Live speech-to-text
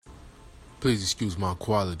Please excuse my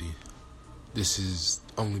quality. This is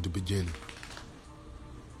only the beginning.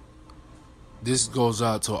 This goes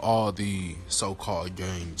out to all the so-called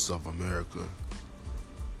gangs of America.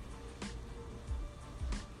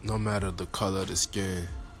 No matter the color of the skin.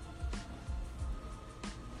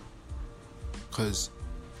 Because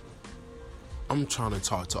I'm trying to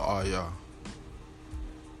talk to all y'all.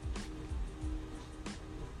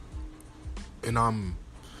 And I'm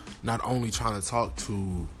not only trying to talk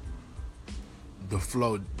to the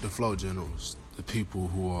flow generals, the people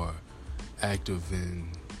who are active in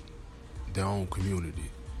their own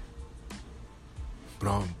community,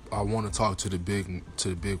 but I want to talk to the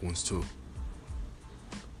big ones too.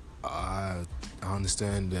 I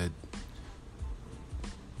understand that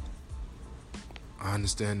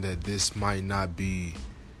this might not be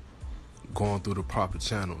going through the proper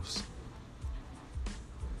channels.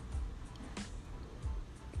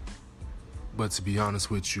 But to be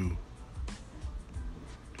honest with you,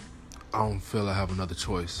 I don't feel I have another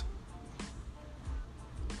choice.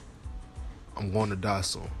 I'm going to die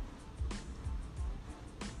soon.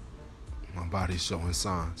 My body's showing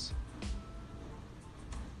signs.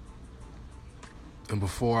 And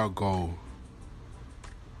before I go,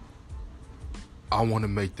 I want to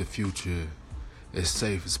make the future as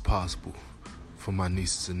safe as possible for my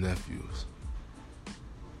nieces and nephews.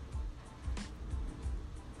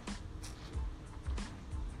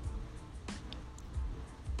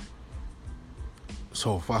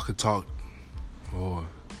 So if I could talk, or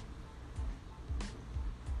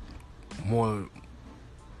more,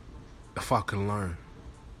 if I can learn,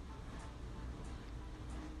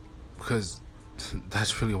 because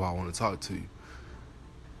that's really why I want to talk to you.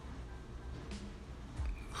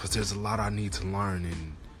 Because there's a lot I need to learn,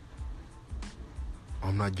 and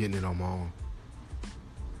I'm not getting it on my own.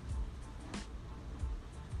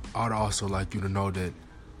 I'd also like you to know that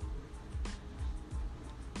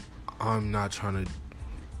I'm not trying to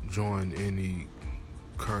join any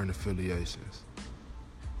current affiliations.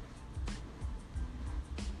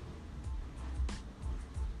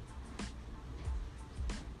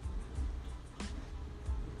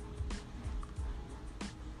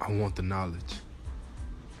 I want the knowledge.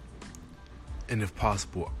 And if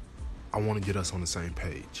possible, I want to get us on the same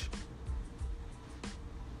page.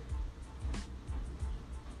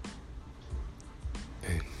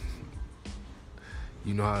 And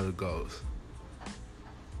you know how it goes.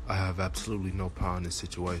 I have absolutely no power in this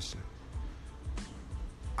situation.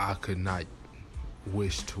 I could not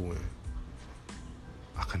wish to win.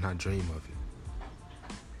 I could not dream of it.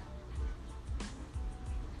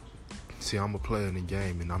 See, I'm a player in the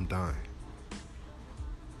game and I'm dying.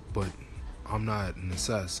 But I'm not an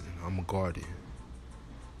assassin, I'm a guardian.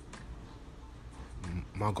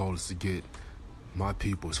 My goal is to get my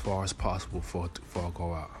people as far as possible before I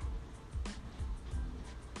go out.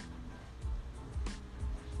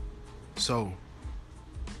 So,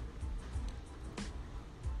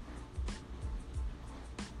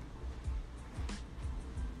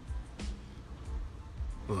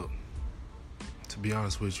 look, to be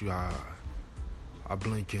honest with you, I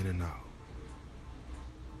blink in and out.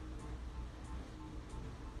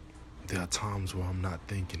 There are times where I'm not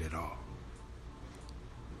thinking at all.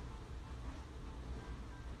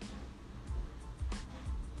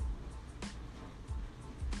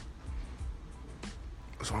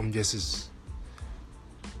 So I'm guessing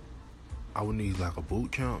I would need like a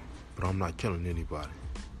boot camp, but I'm not killing anybody.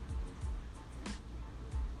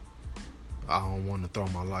 I don't want to throw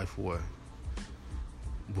my life away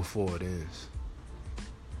before it ends.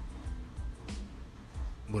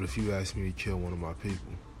 But if you ask me to kill one of my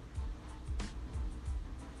people,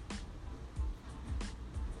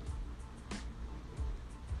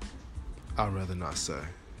 I'd rather not say.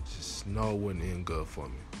 Just know it wouldn't end good for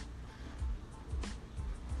me.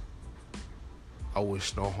 I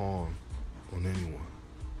wish no harm on anyone.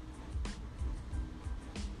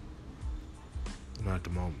 Not at the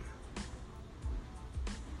moment.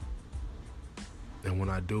 And when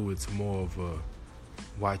I do, it's more of a,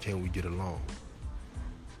 why can't we get along?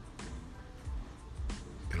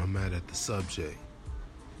 And I'm mad at the subject,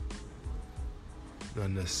 not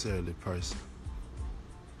necessarily the person.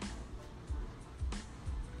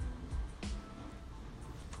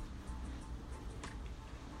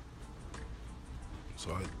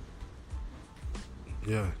 So I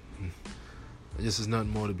guess there's nothing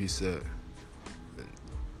more to be said.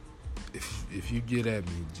 If you get at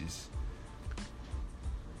me, just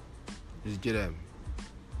get at me.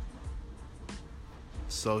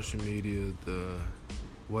 Social media,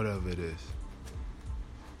 whatever it is.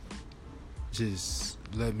 Just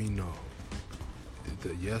let me know.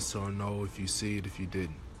 The yes or no if you see it, if you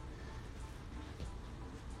didn't.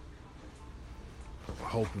 I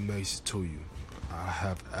hope it makes it to you. I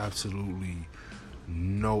have absolutely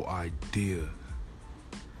no idea.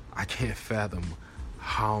 I can't fathom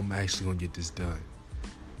how I'm actually gonna get this done.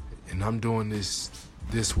 And I'm doing this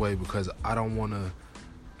way because I don't wanna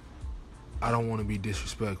be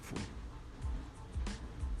disrespectful.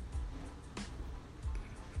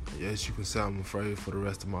 Yes, you can say I'm afraid for the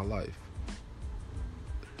rest of my life.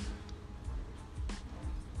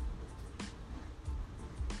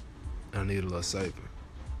 I need a little saving.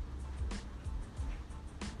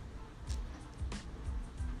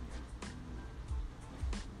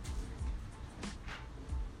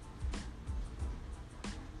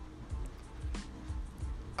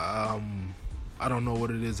 I don't know what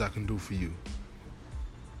it is I can do for you.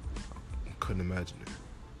 I couldn't imagine it.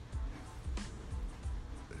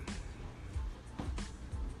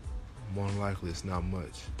 More than likely, it's not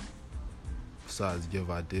much. Besides, give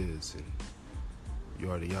ideas, and you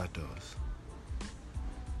already got those.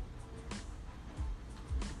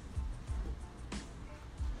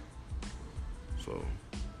 So,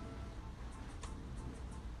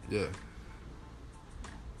 yeah.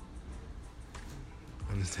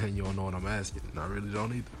 I understand you don't know what I'm asking, and I really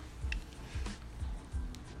don't either.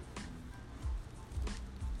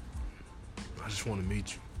 I just want to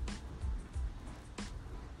meet you.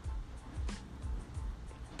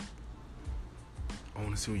 I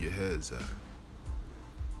want to see where your head's at.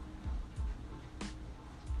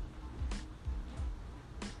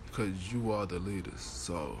 Because you are the leaders,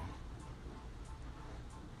 so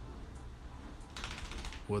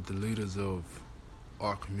we're the leaders of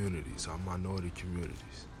our communities, our minority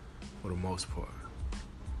communities, for the most part.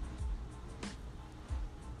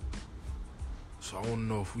 So I want to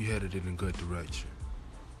know if we headed in a good direction.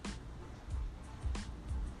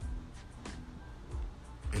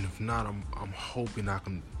 And if not, I'm hoping I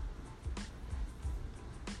can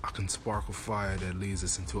spark a fire that leads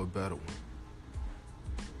us into a better one.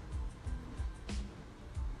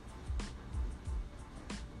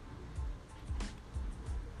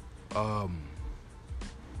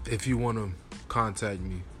 If you want to contact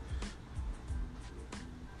me,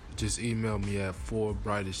 just email me at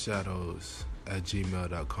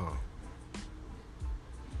 4brightestshadows@gmail.com.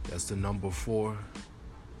 That's the number 4,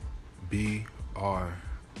 BRI.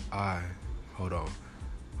 Hold on.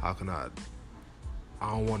 How can I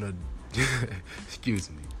don't want to, excuse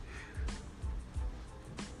me.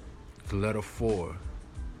 The letter 4.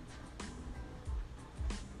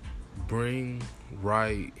 Bring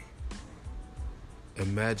right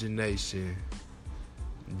imagination,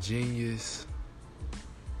 genius,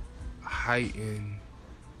 heighten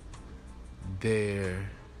their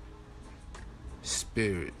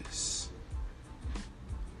spirits.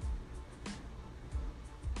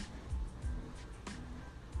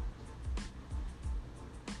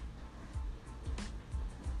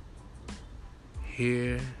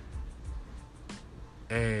 Here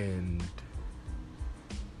and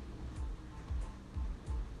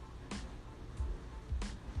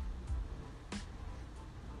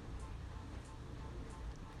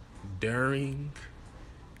during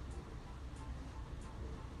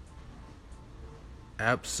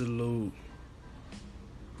absolute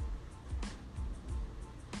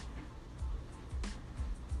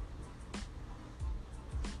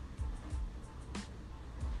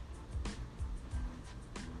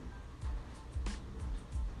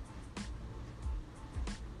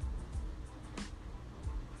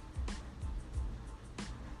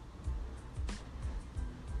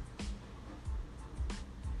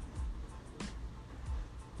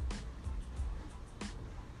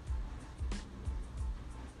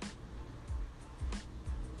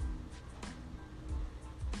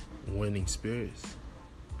winning spirits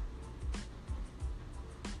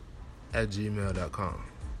 @gmail.com.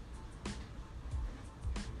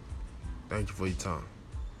 Thank you for your time.